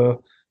a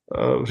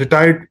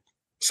retired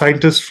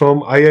scientist from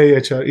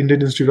IIHR,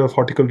 Indian Institute of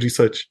Horticultural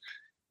Research.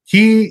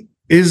 He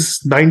is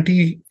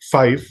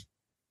 95,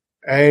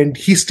 and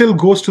he still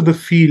goes to the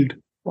field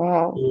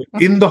Wow.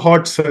 in the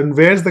hot sun,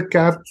 wears the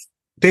cap,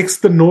 takes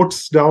the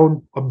notes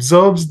down,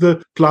 observes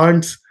the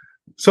plants.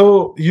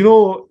 So,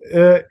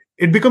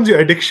 it becomes your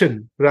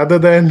addiction rather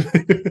than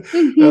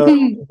uh,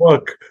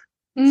 work.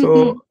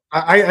 So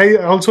I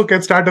also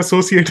can start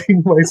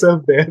associating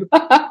myself there.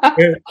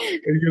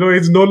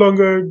 It's no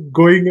longer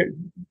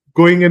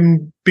going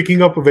and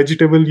picking up a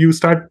vegetable. You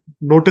start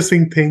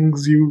noticing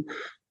things. You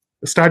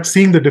start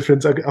seeing the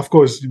difference. Of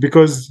course,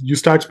 because you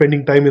start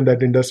spending time in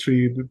that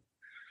industry.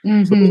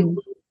 So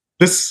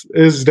this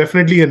is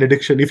definitely an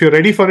addiction. If you're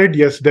ready for it,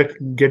 yes,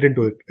 get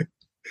into it.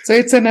 So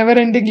it's a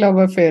never-ending love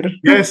affair.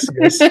 Yes,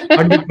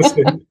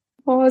 100%.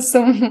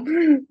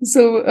 Awesome.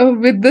 So,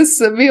 with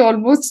this, we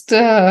almost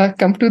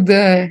come to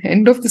the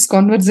end of this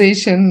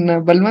conversation.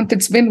 Balwant,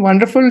 it's been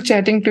wonderful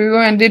chatting to you,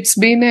 and it's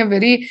been a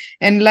very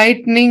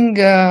enlightening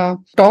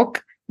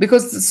talk,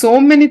 because so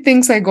many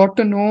things I got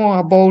to know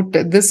about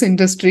this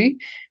industry.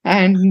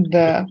 And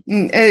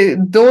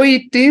though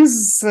it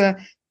is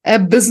a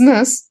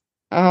business,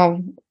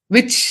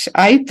 which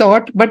I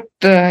thought, but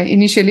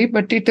initially,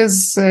 but it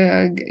is,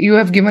 you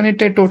have given it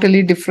a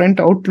totally different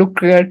outlook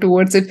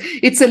towards it.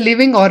 It's a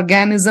living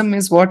organism,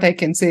 is what I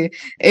can say.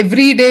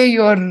 Every day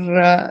you're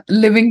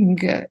living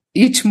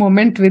each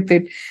moment with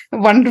it.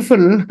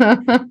 Wonderful.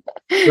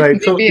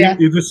 Right. So, Maybe, yeah.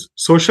 this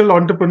social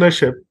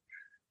entrepreneurship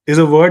is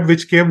a word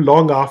which came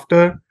long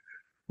after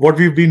what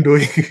we've been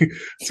doing.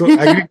 So,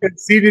 agriculture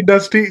seed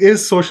industry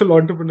is social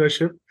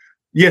entrepreneurship.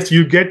 Yes,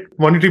 you get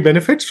monetary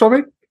benefits from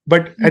it,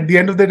 but at the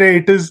end of the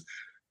day,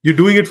 you're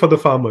doing it for the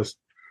farmers.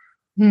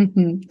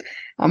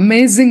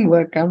 Amazing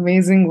work,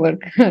 amazing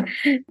work.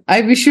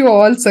 I wish you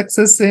all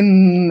success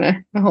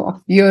in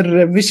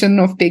your vision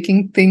of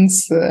taking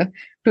things to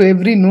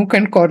every nook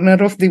and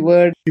corner of the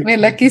world. May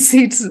Lucky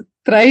Seeds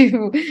thrive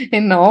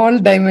in all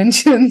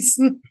dimensions.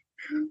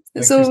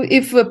 So,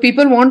 if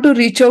people want to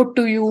reach out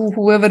to you,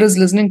 whoever is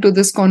listening to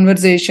this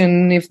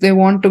conversation, if they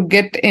want to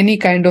get any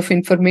kind of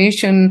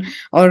information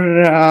or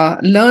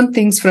learn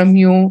things from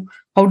you,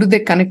 how do they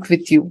connect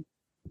with you?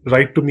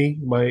 Write to me.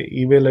 My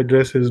email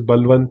address is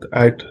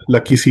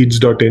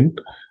balwant@luckyseeds.in.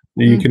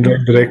 You can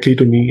write directly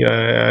to me.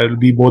 I'll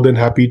be more than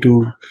happy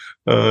to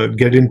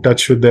get in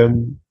touch with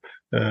them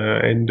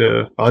and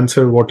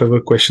answer whatever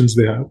questions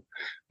they have.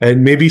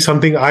 And maybe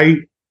something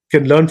I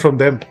can learn from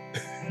them.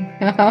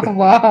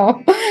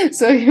 Wow.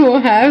 So you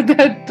have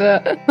that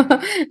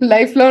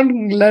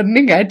lifelong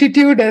learning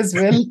attitude as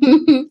well.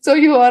 So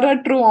you are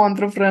a true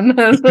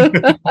entrepreneur.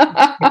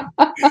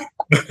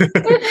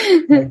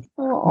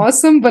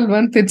 Awesome,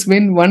 Balwant. It's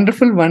been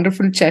wonderful,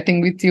 wonderful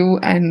chatting with you.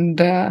 And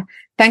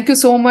thank you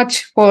so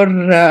much for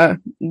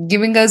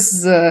giving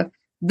us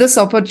this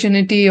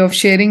opportunity of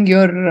sharing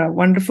your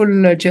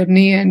wonderful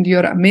journey and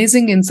your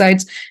amazing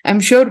insights. I'm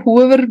sure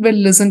whoever will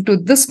listen to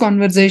this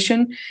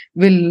conversation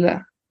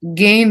will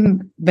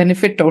gain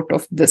benefit out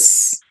of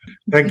this.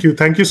 Thank you.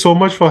 Thank you so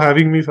much for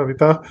having me,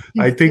 Savita.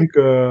 I think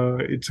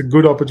it's a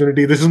good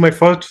opportunity. This is my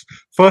first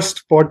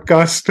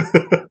podcast.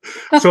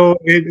 So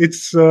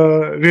it's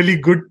really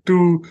good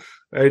to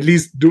at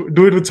least do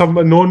it with some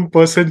known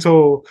person.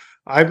 So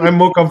I'm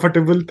more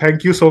comfortable.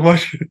 Thank you so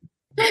much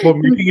for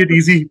making it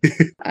easy.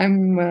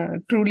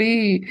 I'm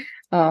truly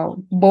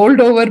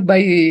bowled over by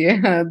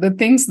the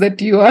things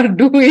that you are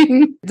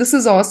doing. This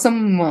is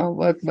awesome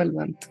work,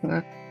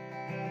 Balwant.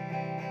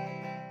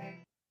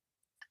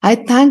 I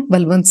thank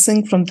Balwant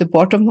Singh from the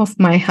bottom of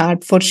my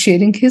heart for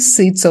sharing his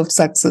seeds of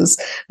success,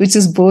 which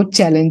is both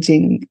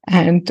challenging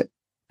and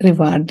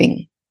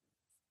rewarding.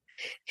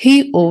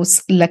 He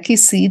owes Lucky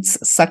Seeds'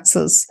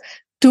 success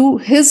to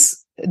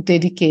his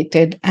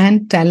dedicated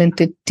and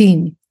talented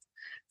team.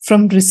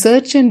 From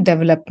research and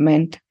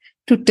development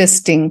to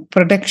testing,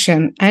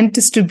 production, and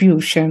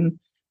distribution,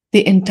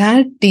 the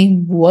entire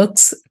team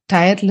works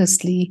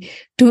tirelessly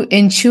to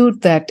ensure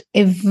that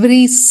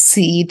every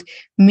seed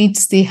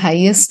meets the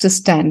highest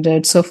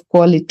standards of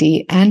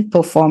quality and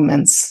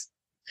performance.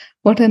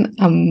 What an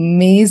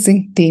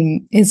amazing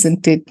team,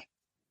 isn't it?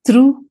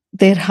 Through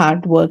their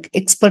hard work,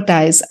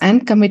 expertise,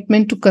 and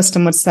commitment to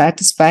customer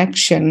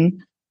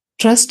satisfaction,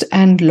 trust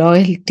and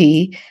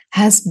loyalty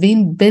has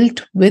been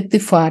built with the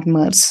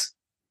farmers.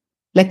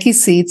 Lucky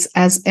Seeds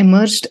has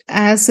emerged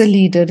as a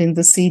leader in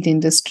the seed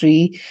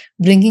industry,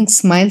 bringing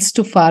smiles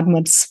to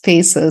farmers'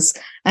 faces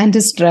and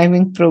is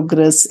driving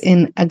progress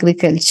in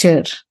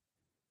agriculture.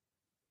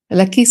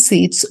 Lucky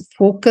Seeds'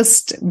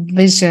 focused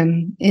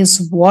vision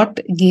is what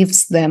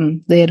gives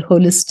them their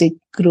holistic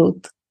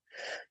growth.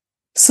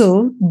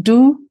 So,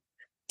 do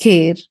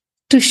care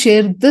to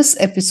share this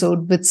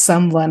episode with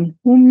someone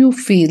whom you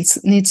feel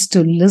needs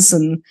to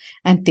listen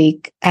and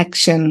take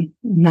action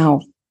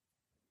now.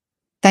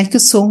 Thank you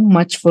so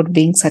much for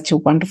being such a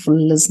wonderful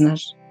listener.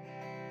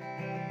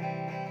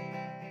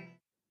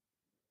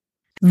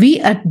 We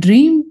at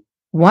Dream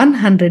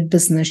 100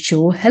 Business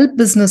Show help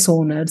business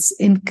owners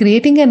in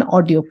creating an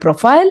audio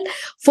profile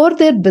for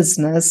their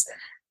business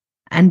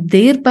and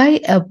thereby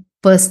a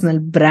personal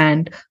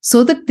brand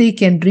so that they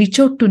can reach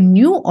out to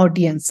new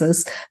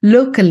audiences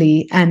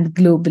locally and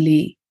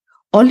globally.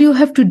 All you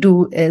have to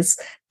do is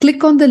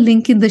click on the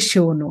link in the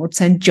show notes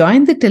and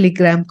join the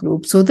Telegram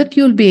group so that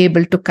you'll be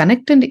able to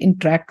connect and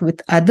interact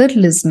with other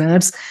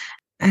listeners,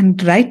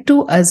 and write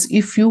to us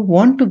if you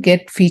want to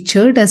get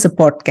featured as a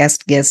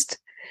podcast guest.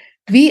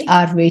 We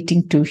are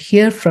waiting to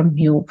hear from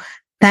you.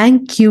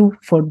 Thank you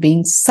for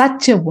being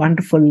such a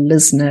wonderful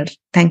listener.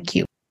 Thank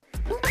you.